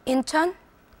 Incheon.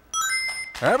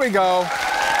 There we go.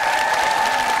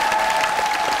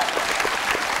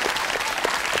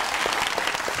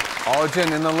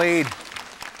 Ojin in the lead.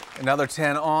 Another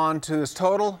 10 on to his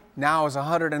total. Now is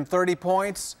 130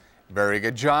 points. Very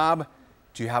good job.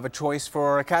 Do you have a choice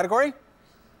for a category?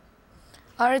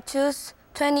 I'll choose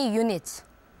 20 units.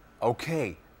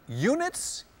 Okay,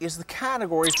 units is the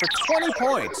category for 20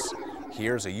 points.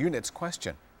 Here's a units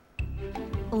question.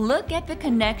 Look at the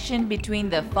connection between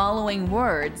the following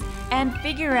words and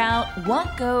figure out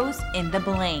what goes in the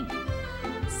blank.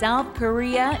 South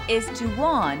Korea is to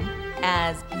won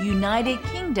as United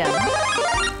Kingdom.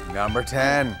 Number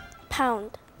 10.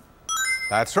 Pound.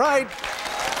 That's right.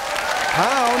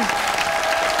 Pound.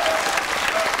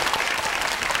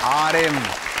 Autumn,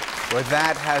 with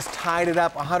that, has tied it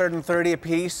up 130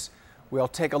 apiece. We'll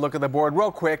take a look at the board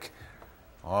real quick.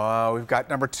 We've got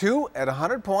number 2 at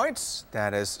 100 points.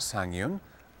 That is Sang-yoon.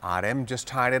 Autumn just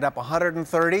tied it up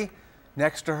 130.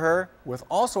 Next to her, with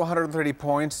also 130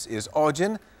 points, is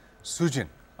Ojin. Sujin,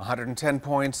 110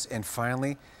 points. And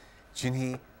finally,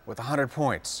 Jinhee with 100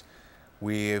 points.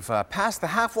 We've passed the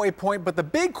halfway point, but the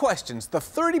big questions, the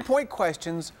 30-point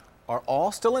questions, are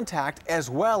all still intact, as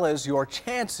well as your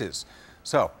chances.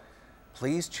 So,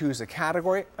 please choose a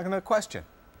category and a question.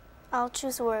 I'll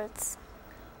choose words.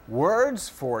 Words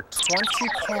for 20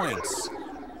 points.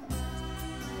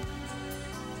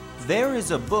 There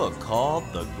is a book called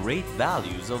The Great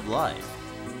Values of Life.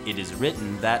 It is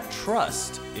written that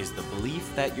trust is the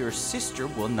belief that your sister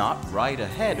will not ride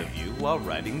ahead of you while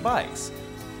riding bikes.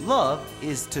 Love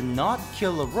is to not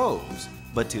kill a rose,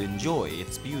 but to enjoy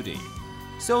its beauty.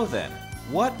 So then,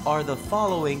 what are the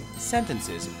following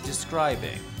sentences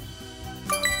describing?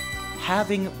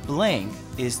 Having blank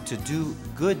is to do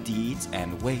good deeds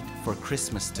and wait for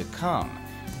Christmas to come.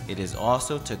 It is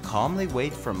also to calmly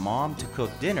wait for mom to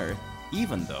cook dinner,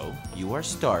 even though you are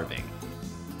starving.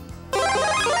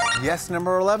 Yes,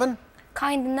 number 11?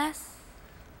 Kindness.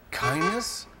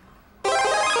 Kindness?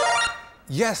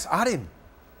 Yes, Arin.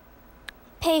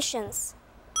 Patience.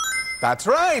 That's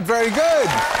right, very good.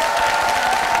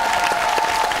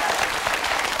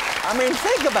 I mean,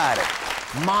 think about it.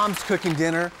 Mom's cooking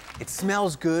dinner, it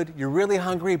smells good, you're really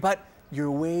hungry, but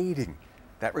you're waiting.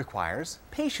 That requires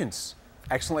patience.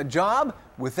 Excellent job.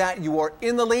 With that, you are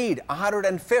in the lead.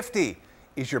 150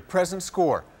 is your present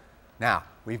score. Now,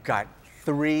 we've got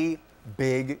 3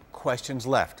 big questions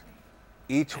left,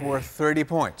 each worth 30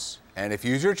 points. And if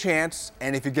you use your chance,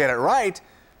 and if you get it right,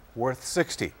 worth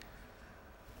 60.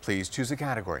 Please choose a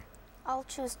category. I'll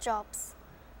choose jobs.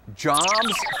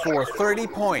 Jobs for 30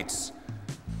 points.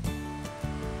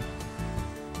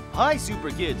 Hi,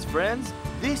 Superkids friends.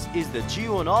 This is the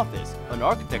Incheon office, an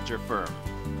architecture firm.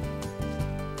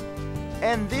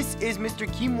 And this is Mr.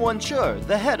 Kim Won-chul,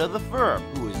 the head of the firm,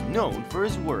 who is known for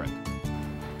his work.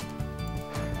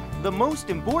 The most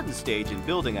important stage in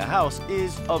building a house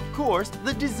is, of course,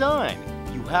 the design.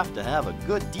 You have to have a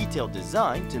good detailed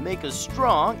design to make a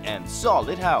strong and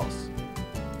solid house.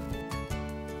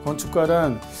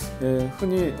 건축가란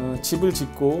흔히 집을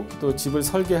짓고 또 집을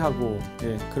설계하고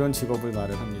그런 직업을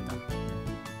말을 합니다.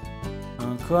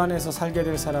 그 안에서 살게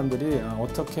될 사람들이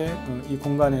어떻게 이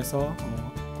공간에서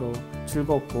또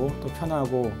즐겁고 또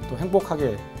편하고 또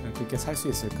행복하게 그렇게 살 수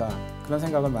있을까 그런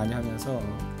생각을 많이 하면서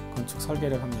건축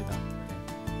설계를 합니다.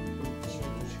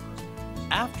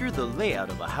 After the layout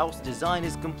of a house design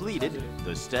is completed,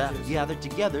 the staff gather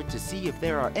together to see if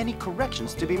there are any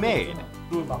corrections to be made.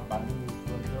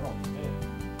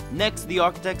 Next, the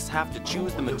architects have to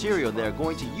choose the material they are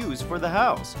going to use for the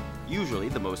house. Usually,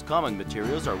 the most common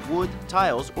materials are wood,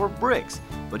 tiles, or bricks,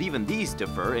 but even these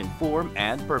differ in form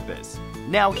and purpose.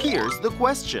 Now here's the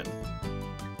question.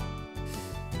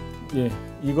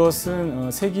 이것은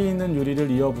색이 있는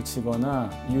유리를 이어붙이거나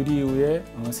유리 위에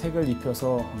색을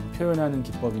입혀서 표현하는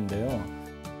기법인데요.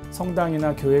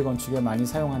 성당이나 교회 건축에 많이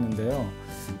사용하는데요.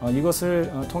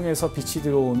 이것을 통해서 빛이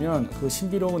들어오면 그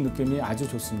신비로운 느낌이 아주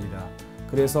좋습니다.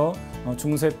 그래서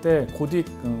중세 때 고딕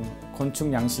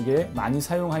건축 양식에 많이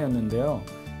사용하였는데요.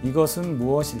 이것은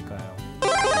무엇일까요?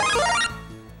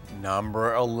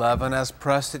 Number 11 has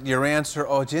pressed it. Your answer,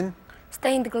 Ojin?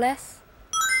 Stained glass.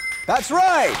 That's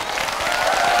right.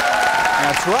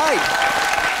 That's right.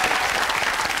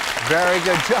 Very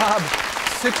good job.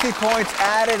 60 points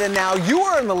added, and now you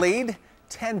are in the lead.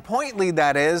 10-point lead,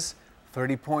 that is.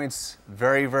 30 points.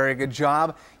 Very, very good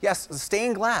job. Yes,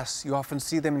 stained glass. You often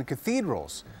see them in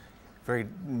cathedrals. Very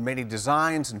many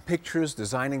designs and pictures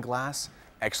designing glass.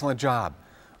 Excellent job.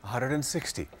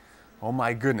 160. Oh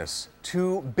my goodness.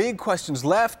 2 big questions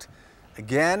left.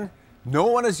 Again, no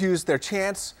one has used their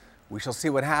chance. We shall see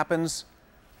what happens.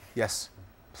 Yes,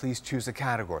 please choose a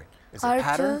category. Is it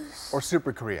pattern or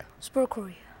Super Korea? Super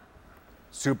Korea.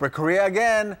 Super Korea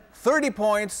again. 30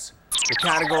 points. The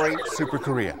category, Super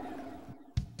Korea.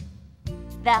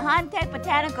 The Hantaek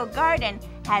Botanical Garden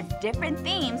has different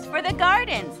themes for the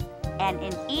gardens. And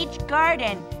in each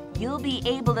garden, you'll be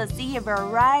able to see a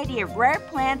variety of rare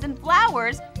plants and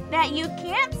flowers that you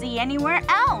can't see anywhere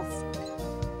else.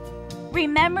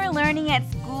 Remember learning at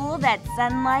school that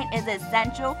sunlight is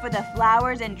essential for the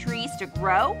flowers and trees to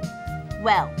grow?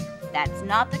 Well, that's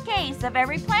not the case of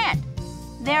every plant.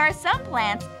 There are some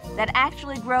plants that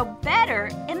actually grow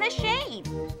better in the shade.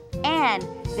 And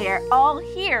they're all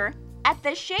here at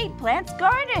the Shade Plants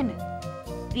Garden.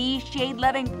 These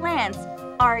shade-loving plants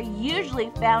are usually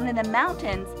found in the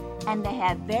mountains, and they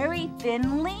have very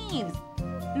thin leaves.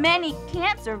 Many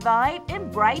can't survive in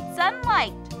bright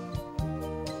sunlight.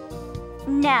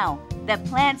 Now, the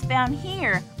plants found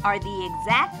here are the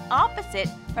exact opposite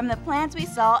from the plants we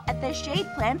saw at the Shade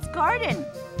Plants Garden.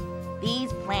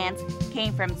 These plants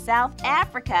came from South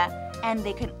Africa, and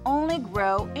they can only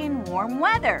grow in warm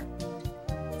weather.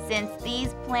 Since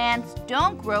these plants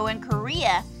don't grow in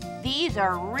Korea, these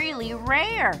are really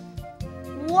rare.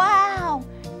 Wow!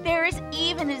 There is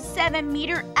even a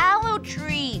 7-meter aloe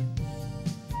tree.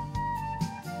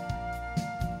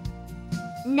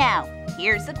 Now,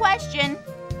 here's the question.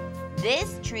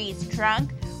 This tree's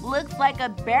trunk looks like a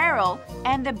barrel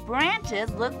and the branches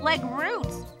look like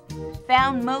roots.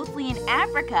 Found mostly in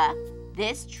Africa,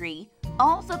 this tree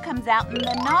also comes out in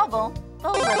the novel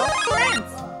The Little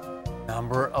Prince.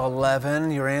 Number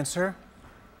 11, your answer?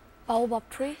 Baobab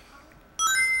tree.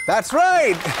 That's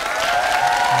right!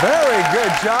 Very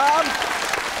good job.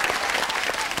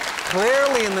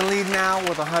 Clearly in the lead now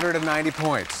with 190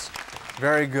 points.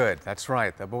 Very good, that's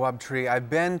right, the Baobab tree. I've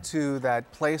been to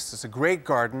that place, it's a great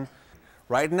garden.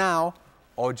 Right now,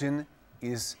 Ojin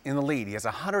is in the lead. He has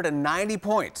 190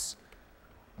 points.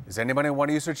 Does anybody want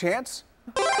to use her chance?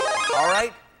 All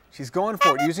right, she's going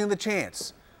for it, using the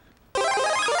chance.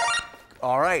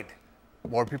 All right,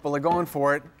 more people are going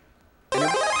for it.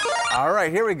 All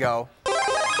right, here we go.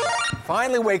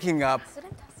 Finally waking up.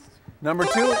 Number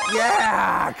 2,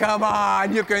 yeah, come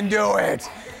on, you can do it.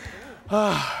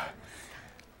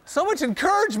 So much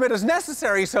encouragement is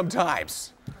necessary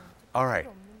sometimes. All right,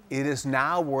 it is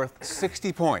now worth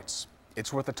 60 points.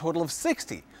 It's worth a total of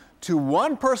 60 to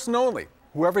one person only.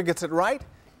 Whoever gets it right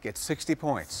gets 60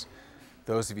 points.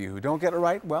 Those of you who don't get it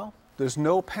right, well, there's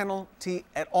no penalty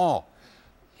at all.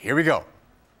 Here we go.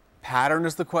 Pattern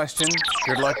is the question.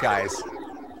 Good luck, guys.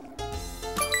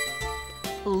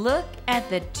 Look at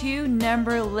the 2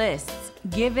 number lists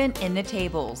given in the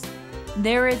tables.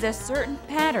 There is a certain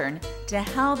pattern to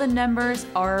how the numbers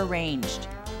are arranged.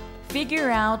 Figure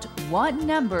out what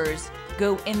numbers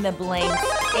go in the blank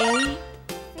A.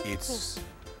 It's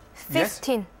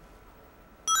 15. Yes?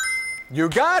 You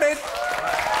got it.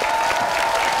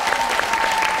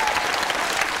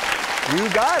 You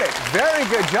got it. Very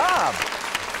good job.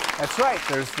 That's right.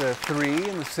 There's the 3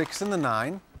 and the 6 and the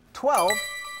 9. 12.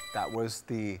 That was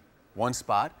the 1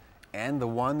 spot. And the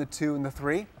 1, the 2, and the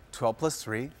 3. 12 plus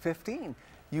 3, 15.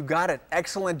 You got it.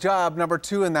 Excellent job. Number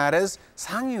 2, and that is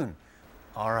Sang-yoon.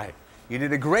 All right. You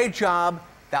did a great job.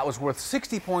 That was worth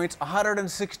 60 points.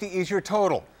 160 is your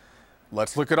total.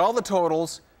 Let's look at all the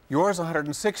totals. Yours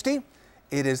 160.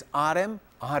 It is Adem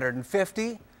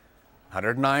 150.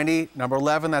 190. Number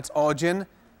 11, that's Ojin.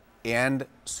 And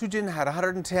Sujin had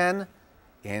 110.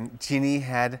 And Jinny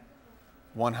had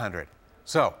 100.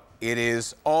 So it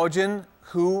is Ojin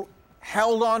who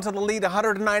held on to the lead,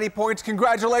 190 points.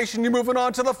 Congratulations, you're moving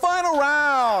on to the final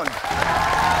round.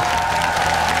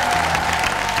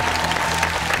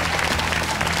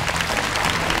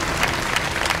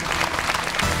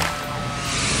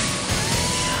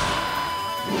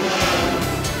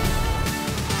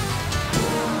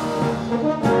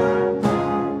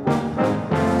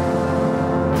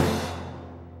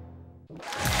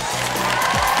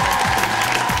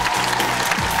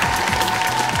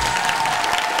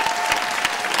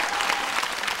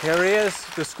 Here he is,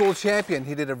 the school champion.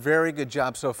 He did a very good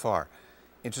job so far.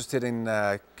 Interested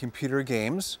in computer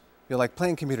games. You like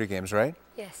playing computer games, right?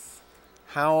 Yes.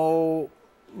 How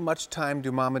much time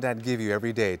do mom and dad give you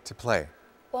every day to play?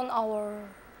 1 hour.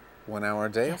 1 hour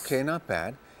a day? Yes. Okay, not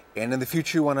bad. And in the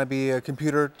future, you want to be a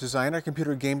computer designer,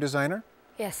 computer game designer?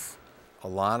 Yes. A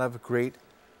lot of great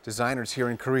designers here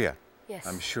in Korea. Yes.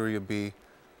 I'm sure you'll be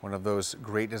one of those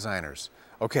great designers.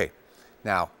 Okay,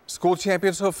 now, school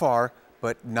champion so far,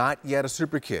 but not yet a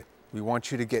super kid. We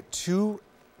want you to get 2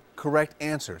 correct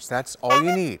answers. That's all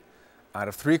you need out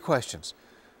of 3 questions.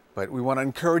 But we want to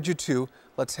encourage you to.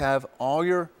 Let's have all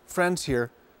your friends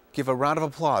here give a round of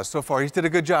applause. So far, he's did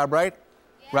a good job, right?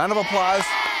 Yeah. Round of applause.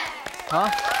 Huh?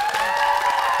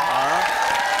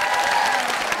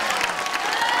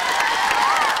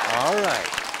 All right.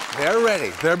 They're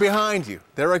ready. They're behind you.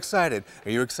 They're excited.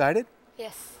 Are you excited?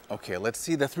 Yes. Okay, let's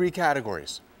see the 3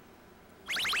 categories.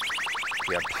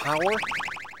 We have power,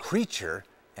 creature,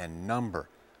 and number.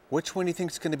 Which one do you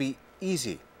think is going to be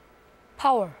easy?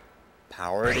 Power.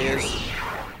 Power it is.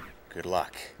 Good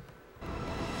luck.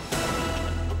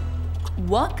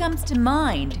 What comes to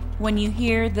mind when you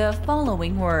hear the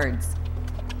following words?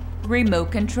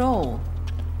 Remote control,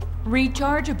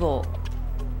 rechargeable,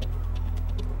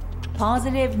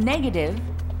 positive, negative,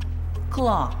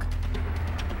 clock.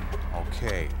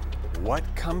 Okay, what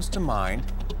comes to mind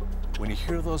when you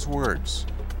hear those words?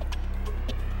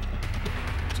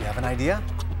 Do you have an idea?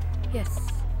 Yes.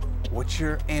 What's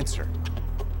your answer?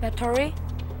 Battery.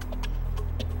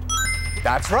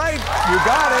 That's right, you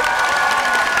got it.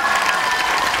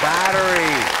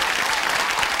 Battery.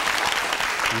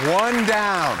 1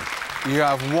 down. You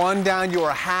have 1 down, you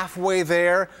are halfway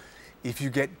there. If you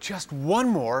get just 1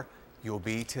 more, you'll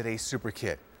be today's super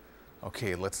kid.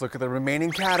 Okay, let's look at the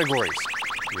remaining categories.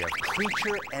 We have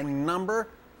creature and number.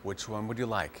 Which one would you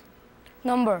like?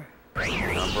 Number.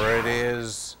 Number it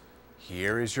is.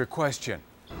 Here is your question.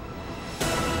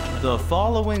 The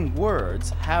following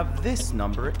words have this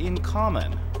number in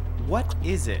common. What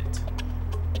is it?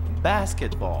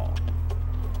 Basketball,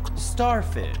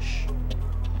 starfish,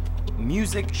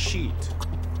 music sheet,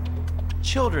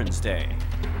 Children's Day.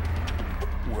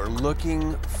 We're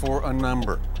looking for a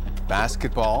number.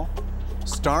 Basketball,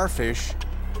 starfish,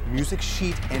 music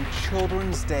sheet, and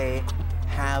Children's Day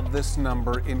have this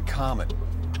number in common.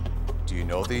 Do you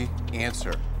know the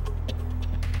answer?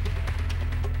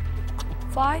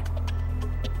 5.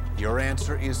 Your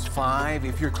answer is 5.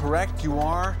 If you're correct, you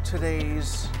are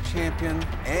today's champion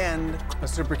and a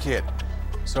super kid.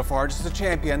 So far, just a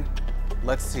champion.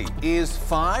 Let's see. Is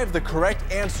 5 the correct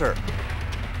answer?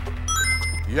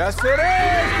 Yes, it is!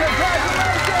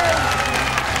 Congratulations!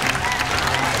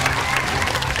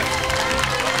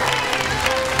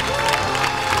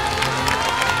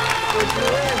 Good to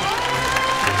win.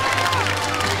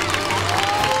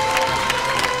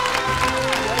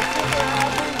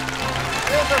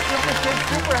 Super kids,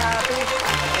 super happy.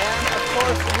 And of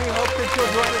course, we hope that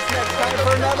you'll join us next time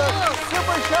for another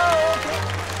super show.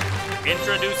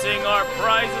 Introducing our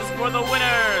prizes for the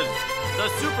winners. The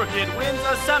Super Kid wins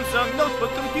a Samsung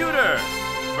notebook computer.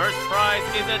 First prize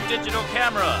is a digital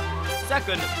camera.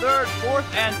 Second, third, fourth,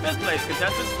 and fifth place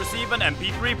contestants receive an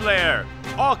MP3 player.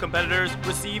 All competitors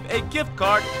receive a gift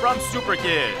card from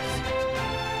Superkids.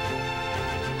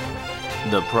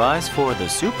 The prize for the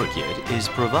Super Kid is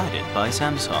provided by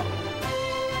Samsung.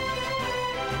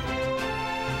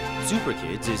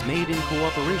 Superkids is made in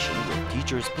cooperation with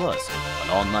Teachers Plus, an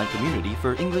online community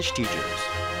for English teachers.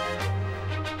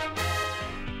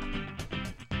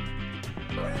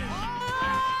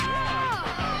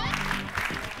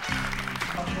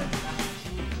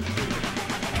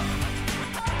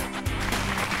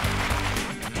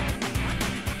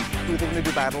 Who are they going to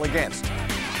do battle against?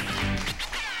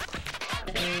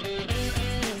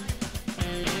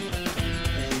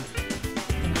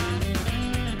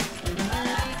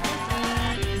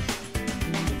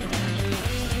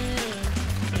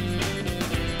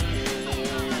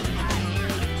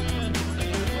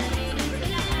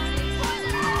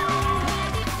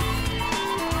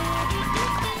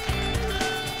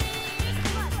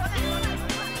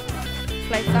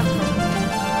 Play soccer.